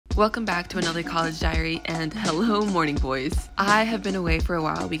Welcome back to another college diary, and hello morning boys. I have been away for a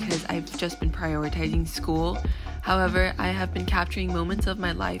while because I've just been prioritizing school. However, I have been capturing moments of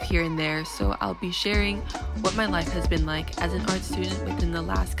my life here and there, so I'll be sharing what my life has been like as an art student within the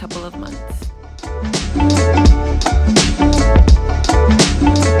last couple of months.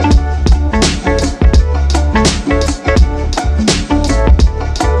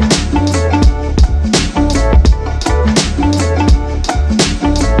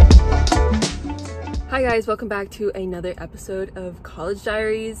 Hi guys, welcome back to another episode of College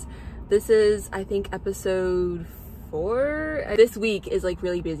Diaries. This is, I think, episode 4. This week is like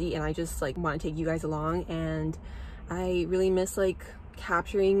really busy and I just like want to take you guys along, and I really miss like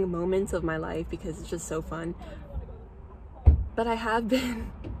capturing moments of my life because it's just so fun. But I have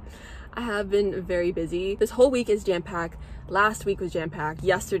been very busy. This whole week is jam-packed. Last week was jam-packed.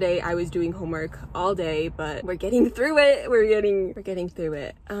 Yesterday I was doing homework all day, but we're getting through it. We're getting through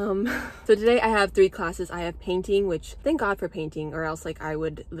it. So today I have 3 classes. I have painting, which thank God for painting, or else like I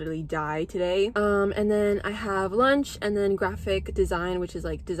would literally die today. And then I have lunch, and then graphic design, which is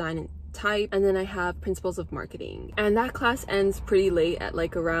like design and type, and then I have principles of marketing. And that class ends pretty late at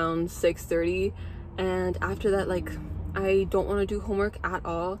like around 6:30. And after that, like I don't want to do homework at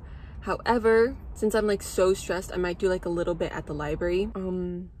all. However, since I'm like so stressed, I might do like a little bit at the library.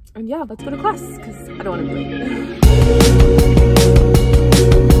 And yeah, let's go to class because I don't want to be late.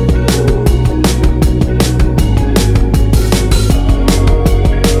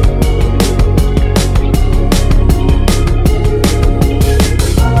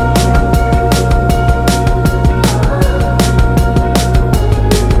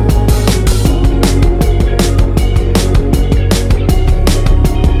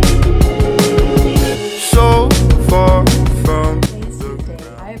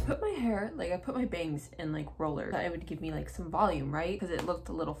 And like roller, that it would give me like some volume, right? Because it looked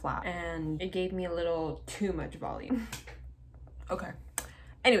a little flat and it gave me a little too much volume. Okay,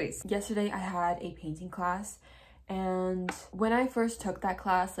 anyways, yesterday I had a painting class, and when I first took that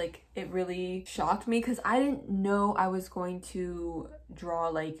class, like it really shocked me because I didn't know I was going to draw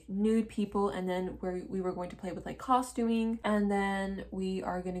like nude people, and then we were going to play with like costuming, and then we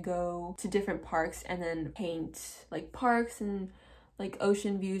are gonna go to different parks and then paint like parks and like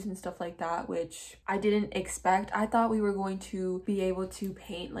ocean views and stuff like that, which I didn't expect. I thought we were going to be able to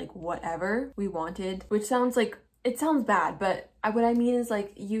paint like whatever we wanted, which sounds like, it sounds bad, but what I mean is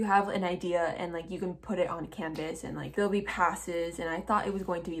like you have an idea and like you can put it on canvas and like there'll be passes, and I thought it was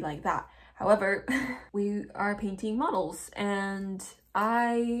going to be like that. However, we are painting models, and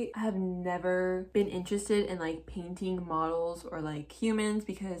I have never been interested in like painting models or like humans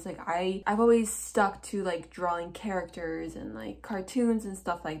because like I've always stuck to like drawing characters and like cartoons and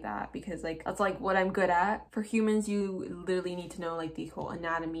stuff like that, because like that's like what I'm good at. For humans, you literally need to know like the whole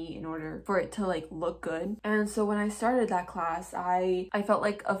anatomy in order for it to like look good. And so when I started that class, I felt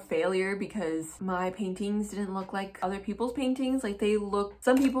like a failure because my paintings didn't look like other people's paintings. Like they look,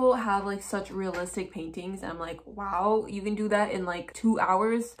 some people have like such realistic paintings, and I'm like, wow, you can do that in like 2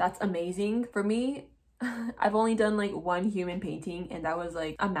 hours. That's amazing. For me, I've only done like 1 human painting, and that was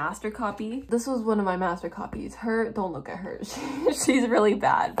like a master copy. This was one of my master copies. Don't look at her. She's really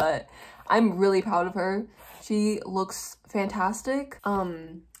bad, but I'm really proud of her. She looks fantastic.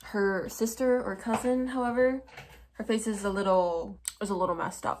 Her sister or cousin, however, her face is a little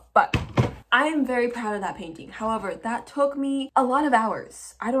messed up, but I am very proud of that painting. However, that took me a lot of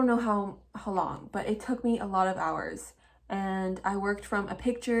hours. I don't know how long, but it took me a lot of hours. And I worked from a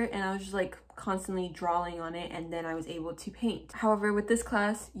picture, and I was just like constantly drawing on it, and then I was able to paint. However, with this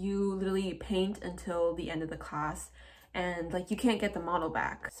class, you literally paint until the end of the class, and like you can't get the model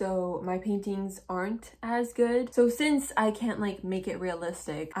back. So my paintings aren't as good. So since I can't like make it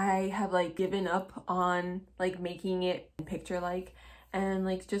realistic, I have like given up on like making it picture-like, and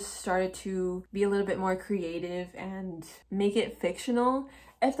like just started to be a little bit more creative and make it fictional,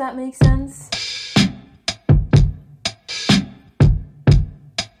 if that makes sense.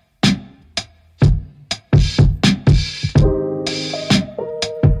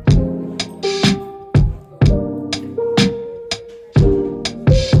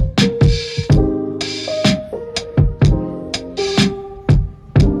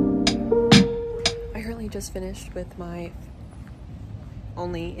 Just finished with my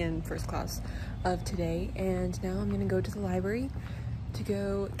only in first class of today, and now I'm gonna go to the library to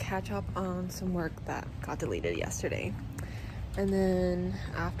go catch up on some work that got deleted yesterday. And then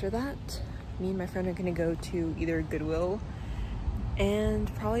after that, me and my friend are gonna go to either Goodwill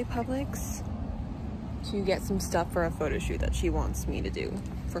and probably Publix to get some stuff for a photo shoot that she wants me to do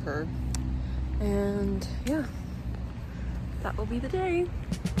for her. And yeah, that will be the day.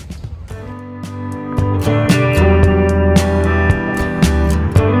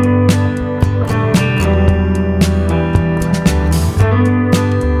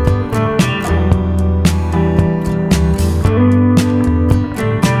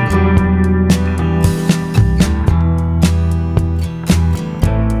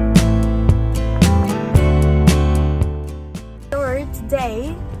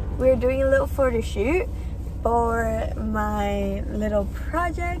 my little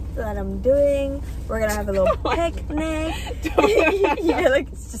project that I'm doing. We're gonna have a little picnic. You're like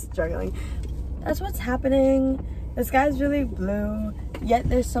just struggling. That's what's happening. The sky's really blue, yet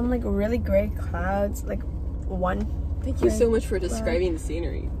there's some like really gray clouds. Like one. Thank you so much for describing the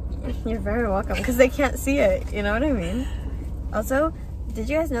scenery. You're very welcome, because they can't see it. You know what I mean? Also, did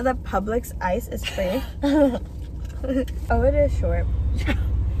you guys know that Publix ice is free? Oh, it is short.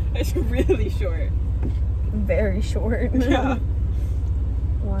 It's really short. Very short. Yeah.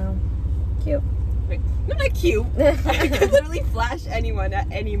 Wow. Cute. Wait, no, not cute. I could literally flash anyone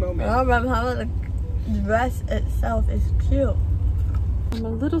at any moment. Oh, but how about the dress itself is cute. I'm a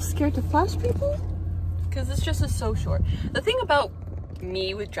little scared to flash people because this dress is so short. The thing about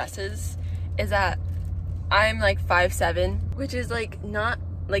me with dresses is that I'm like 5'7", which is like not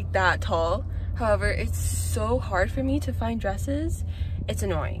like that tall. However, it's so hard for me to find dresses. It's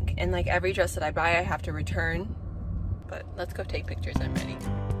annoying, and like every dress that I buy I have to return. But let's go take pictures. I'm ready.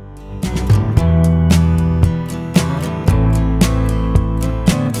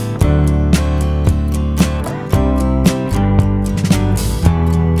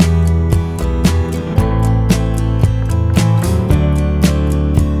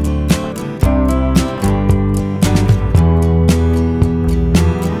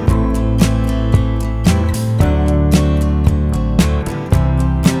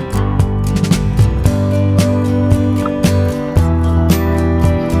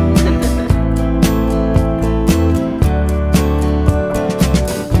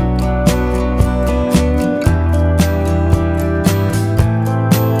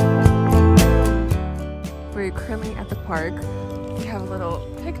 Currently at the park. We have a little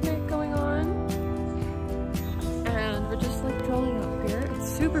picnic going on, and we're just like strolling up here. It's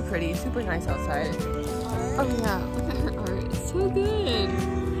super pretty, super nice outside. Oh yeah, look at her art. It's so good.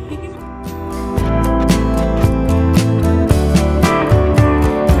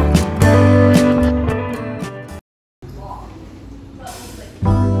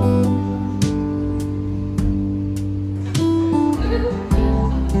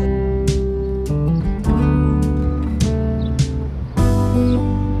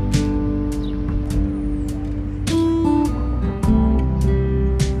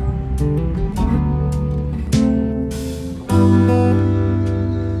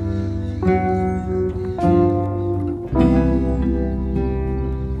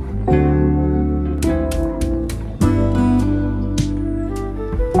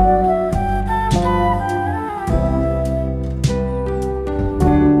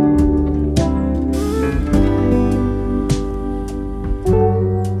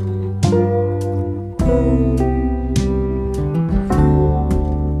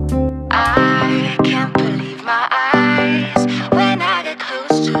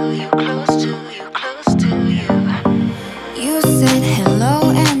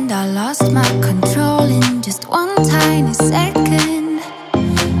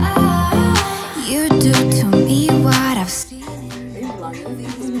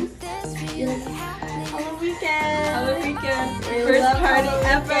 First party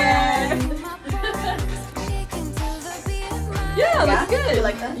ever! Yeah, that's good. You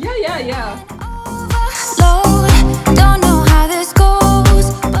like that? Yeah. Don't know how this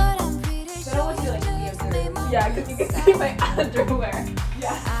goes, but I'm pretty sure. I don't want you like to be observed. Yeah, because you can see my underwear.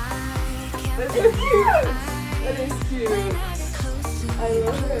 Yeah. That's so cute. That is cute. I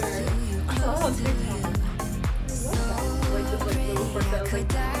love her. I saw it on TikTok. I love that. Like this like little short that was like